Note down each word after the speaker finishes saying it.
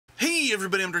Hey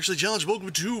everybody, I'm Directionally Challenge.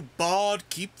 Welcome to Bod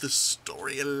Keep the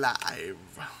Story Alive.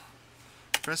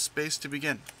 Press space to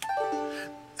begin.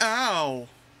 Ow!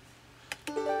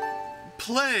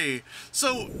 Play.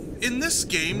 So, in this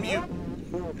game, you...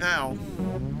 Ow.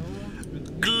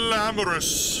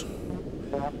 Glamorous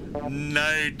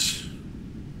night.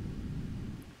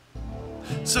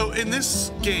 So, in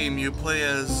this game, you play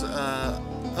as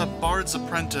a bard's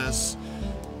apprentice.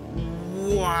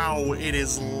 Wow, it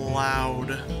is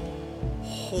loud.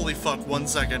 Holy fuck, 1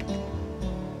 second.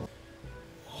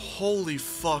 Holy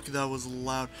fuck, that was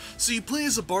loud. So you play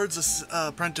as a bard's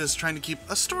apprentice trying to keep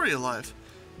a story alive.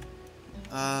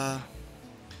 Oh!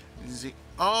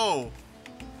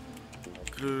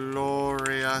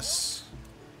 Glorious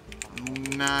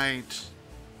night.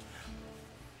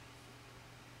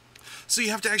 So you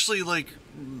have to actually, like,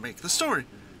 make the story.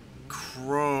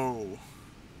 Crow.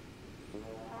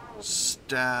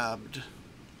 Stabbed.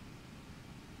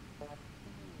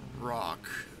 Rock.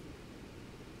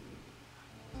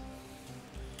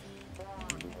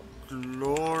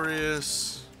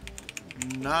 Glorious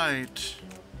night.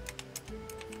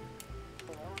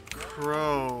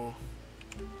 Crow.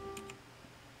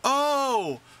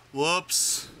 Oh!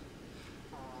 Whoops.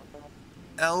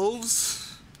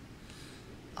 Elves?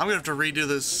 I'm gonna have to redo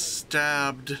this.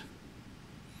 Stabbed.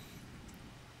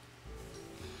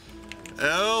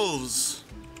 Elves.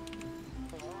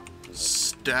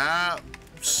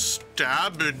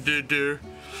 Stabbidider.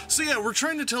 So yeah, we're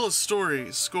trying to tell a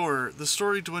story. Score. The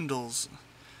story dwindles.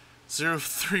 0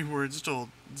 words told.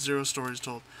 0 stories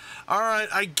told. Alright,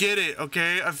 I get it,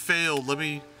 okay? I failed. Let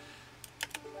me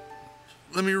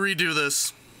redo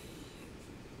this.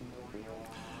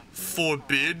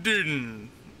 Forbidden.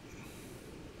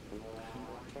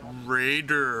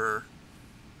 Raider.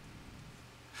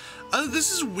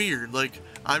 This is weird. Like,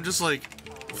 I'm just like,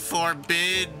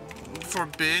 forbidden.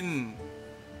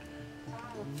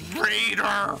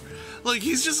 Raider! Like,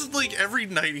 he's just, like, every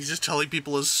night he's just telling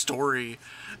people a story.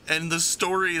 And the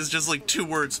story is just, like, 2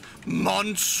 words.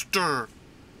 Monster!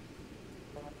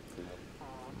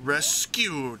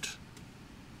 Rescued.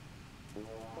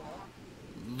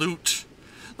 Loot.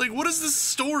 Like, what is this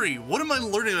story? What am I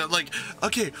learning about? Like,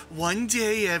 okay, one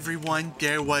day, everyone,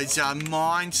 there was a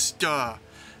monster.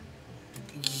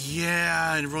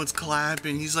 Yeah, and everyone's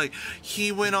clapping. He's like,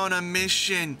 he went on a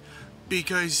mission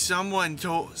because someone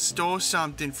stole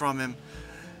something from him.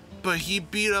 But he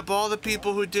beat up all the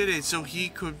people who did it so he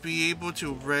could be able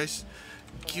to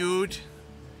rescue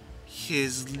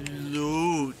his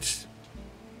loot.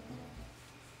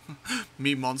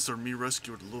 Me monster, me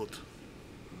rescued loot.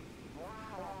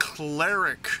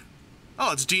 Cleric.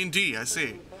 Oh, it's D&D, I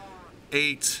see.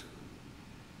 8.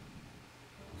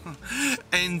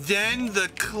 And then the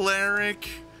cleric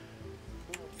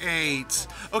 8.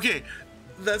 Okay,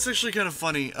 that's actually kind of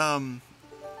funny.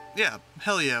 Yeah,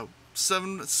 hell yeah.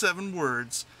 7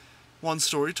 words, 1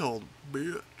 story told.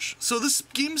 Bitch. So this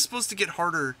game is supposed to get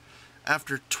harder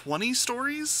after 20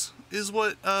 stories, is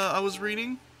what I was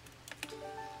reading.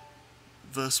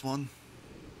 Verse 1.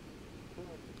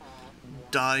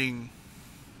 Dying.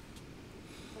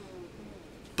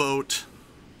 Boat.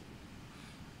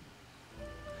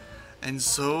 And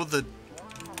so the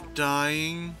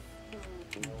dying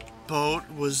boat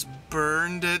was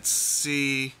burned at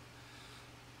sea.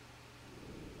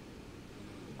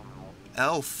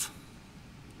 Elf.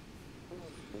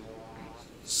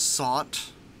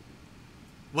 Sought.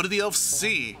 What did the elf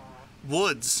see?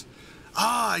 Woods.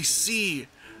 Ah, I see.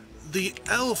 The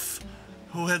elf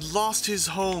who had lost his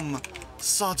home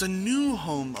sought a new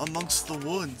home amongst the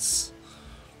woods.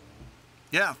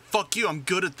 Yeah, fuck you, I'm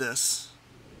good at this.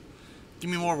 Give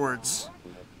me more words.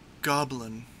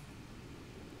 Goblin.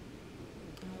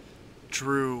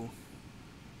 Drew.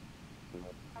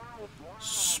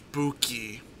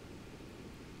 Spooky.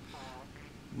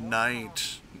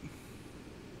 Night.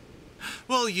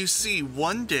 Well, you see,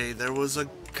 one day there was a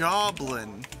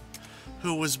goblin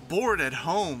who was bored at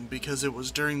home because it was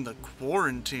during the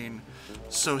quarantine.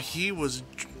 So he was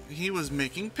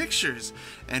making pictures,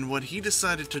 and what he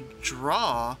decided to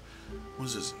draw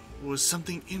was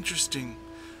something interesting.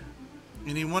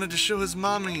 And he wanted to show his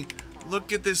mommy,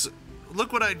 look at this,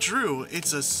 look what I drew.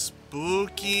 It's a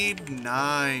spooky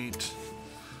night.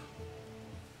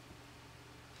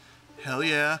 Hell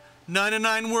yeah.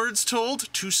 9 words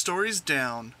told, 2 stories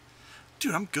down.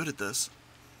 Dude, I'm good at this.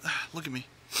 Look at me.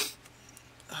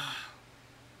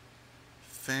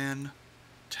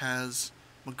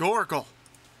 Phantasmagorical.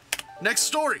 Next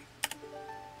story.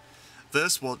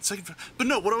 This, well, second, but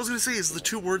no, what I was gonna say is the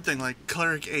 2 word thing, like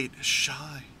cleric 8,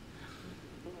 shy.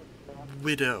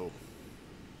 Widow.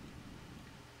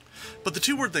 But the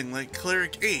two-word thing, like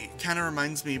cleric 8, kind of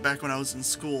reminds me back when I was in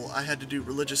school, I had to do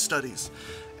religious studies.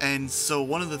 And so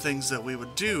one of the things that we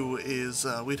would do is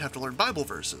we'd have to learn Bible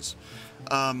verses.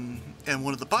 And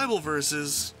one of the Bible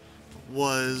verses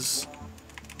was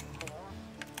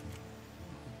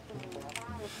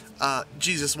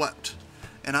Jesus wept.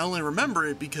 And I only remember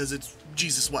it because it's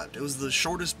Jesus wept. It was the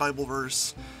shortest Bible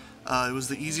verse. It was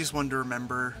the easiest one to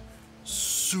remember.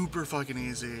 Super fucking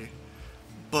easy.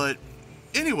 But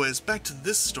anyways, back to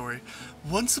this story.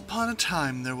 Once upon a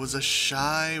time, there was a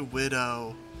shy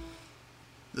widow.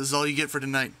 This is all you get for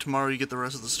tonight. Tomorrow you get the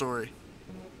rest of the story.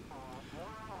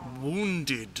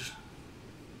 Wounded.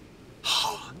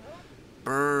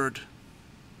 Bird.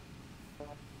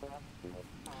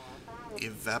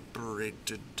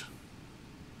 Evaporated.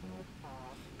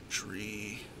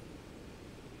 Tree.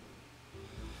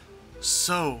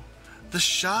 So, the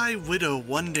shy widow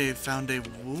one day found a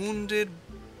wounded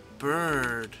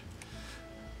bird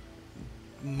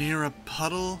near a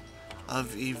puddle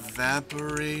of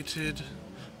evaporated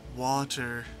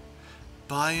water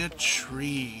by a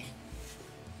tree.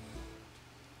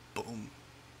 Boom,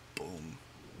 boom,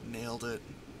 nailed it.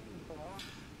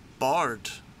 Bard.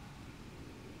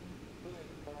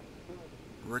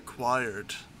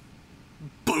 Required.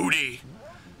 Booty.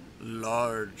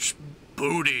 Large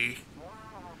booty.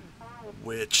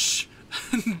 Which,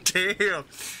 damn.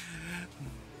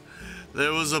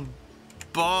 There was a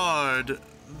bard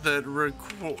that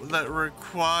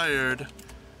required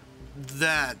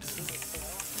that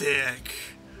thick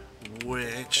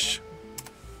witch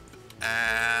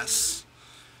ass.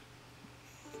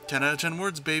 10 out of 10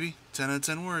 words, baby. 10 out of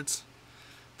 10 words.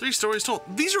 3 stories told.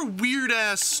 These are weird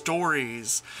ass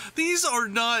stories. These are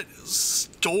not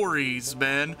stories,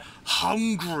 man.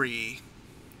 Hungry.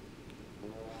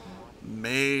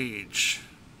 Mage.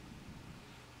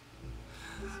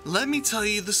 Let me tell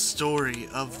you the story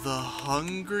of the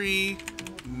hungry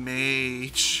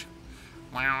mage.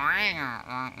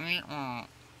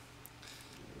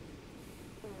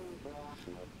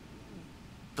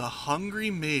 The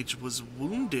hungry mage was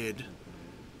wounded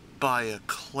by a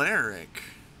cleric.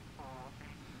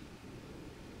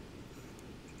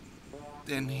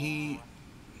 And he...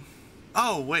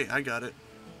 Oh, wait, I got it.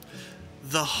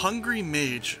 The hungry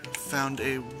mage found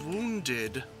a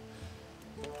wounded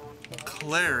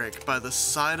cleric by the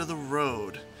side of the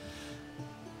road.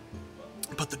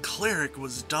 But the cleric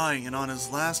was dying, and on his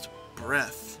last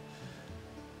breath,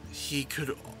 he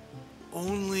could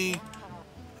only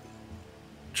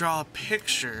draw a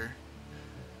picture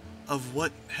of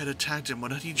what had attacked him.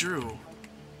 What he drew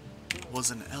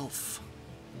was an elf.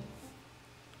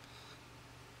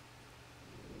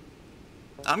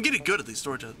 I'm getting good at these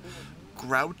storytelling.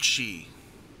 Grouchy.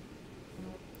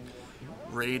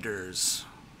 Raiders.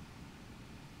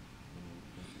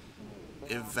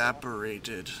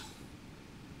 Evaporated.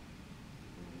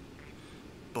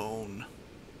 Bone.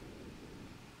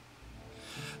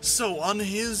 So on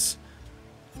his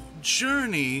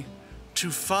journey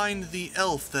to find the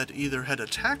elf that either had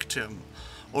attacked him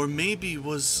or maybe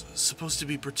was supposed to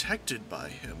be protected by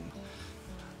him,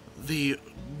 the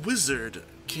wizard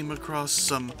came across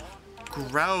some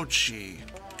grouchy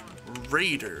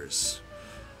raiders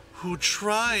who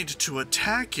tried to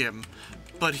attack him,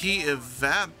 but he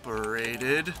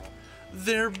evaporated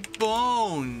their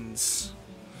bones.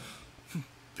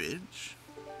 Bitch.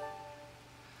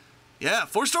 Yeah,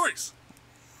 4 stories.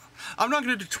 I'm not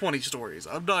gonna do 20 stories.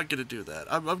 I'm not gonna do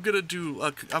that. I'm gonna do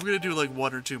like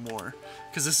 1 or 2 more,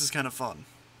 because this is kind of fun.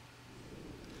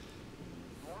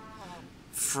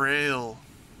 Frail.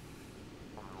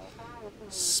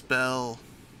 Spell.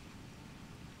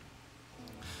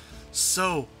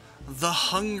 So, the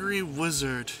hungry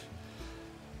wizard.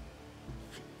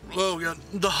 Oh god,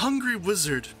 the hungry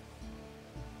wizard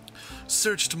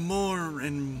searched more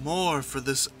and more for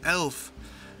this elf,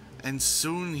 and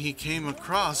soon he came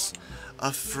across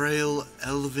a frail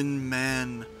elven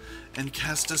man and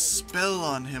cast a spell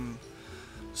on him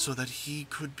so that he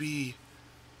could be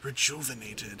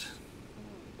rejuvenated.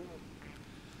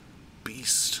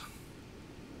 Beast.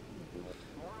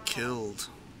 Killed.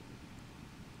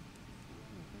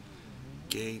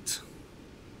 Gate.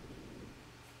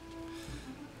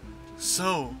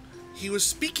 So, he was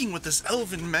speaking with this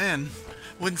elven man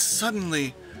when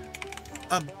suddenly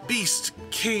a beast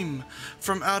came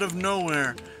from out of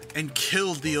nowhere and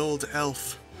killed the old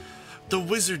elf. The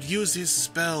wizard used his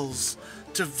spells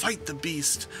to fight the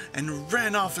beast and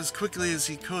ran off as quickly as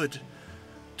he could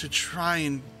to try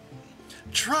and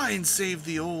save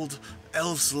the old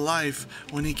elf's life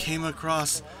when he came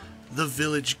across the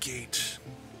village gate.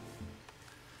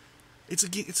 It's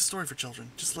a story for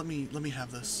children. Just let me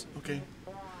have this, okay?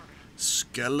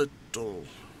 Skeletal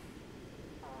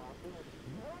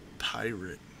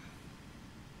pirate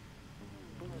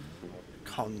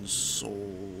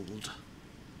consoled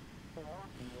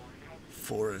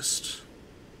forest.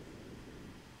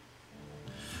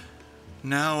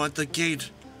 Now at the gate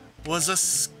was a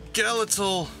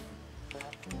skeletal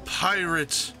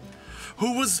pirate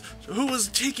who was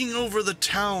taking over the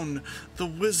town. The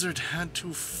wizard had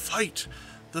to fight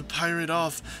the pirate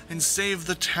off and save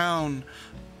the town,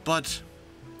 but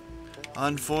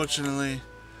unfortunately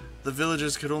the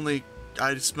villagers could only,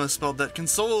 I misspelled that,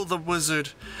 console the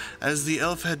wizard, as the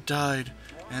elf had died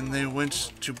and they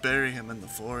went to bury him in the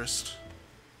forest.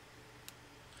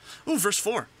 Ooh, verse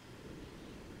 4.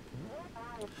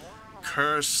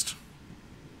 Cursed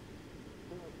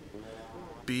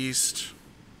beast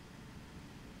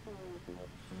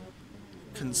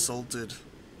consulted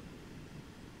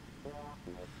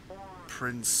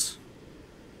prince,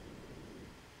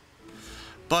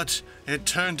 but it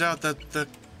turned out that the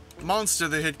monster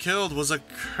they had killed was a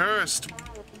cursed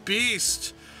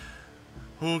beast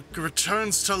who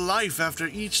returns to life after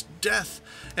each death,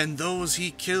 and those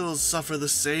he kills suffer the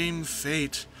same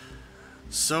fate.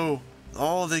 So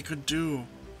all they could do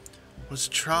was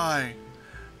try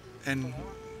and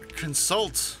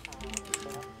consult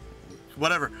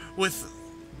whatever with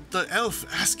the elf,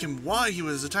 ask him why he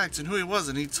was attacked and who he was,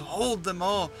 and he told them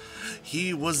all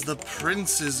he was the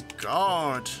prince's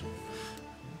guard.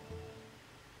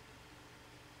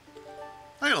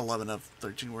 I got 11 of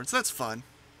 13 words, that's fine.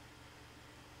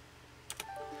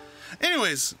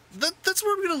 Anyways, that's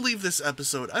where we're going to leave this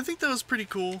episode. I think that was pretty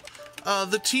cool.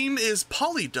 The team is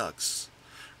Polyducks,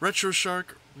 Retro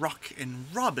Shark, Rock, and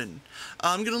Robin.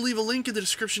 I'm going to leave a link in the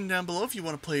description down below if you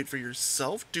want to play it for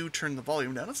yourself. Do turn the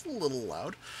volume down, it's a little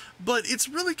loud, but it's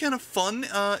really kind of fun.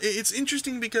 It's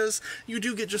interesting because you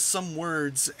do get just some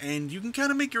words, and you can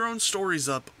kind of make your own stories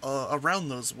up around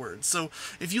those words. So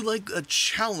if you like a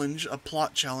challenge, a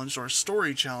plot challenge, or a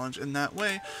story challenge in that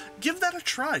way, give that a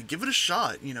try, give it a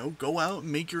shot, you know, go out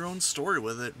and make your own story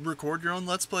with it, record your own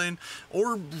Let's Play,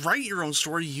 or write your own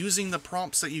story using the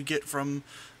prompts that you get from,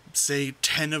 say,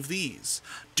 10 of these.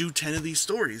 Do 10 of these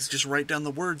stories. Just write down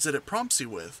the words that it prompts you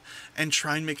with and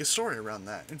try and make a story around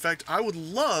that. In fact, I would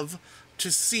love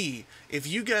to see if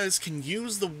you guys can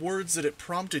use the words that it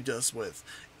prompted us with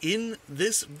in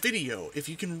this video. If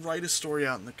you can write a story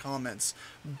out in the comments,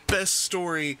 best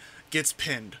story gets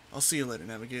pinned. I'll see you later,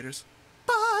 navigators.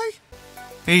 Bye!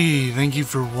 Hey, thank you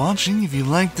for watching. If you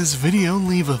liked this video,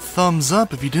 leave a thumbs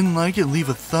up. If you didn't like it, leave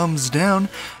a thumbs down.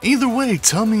 Either way,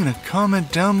 tell me in a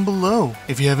comment down below.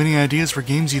 If you have any ideas for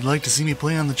games you'd like to see me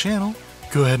play on the channel,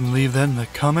 go ahead and leave that in the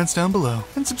comments down below.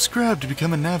 And subscribe to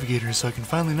become a navigator so I can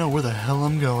finally know where the hell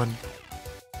I'm going.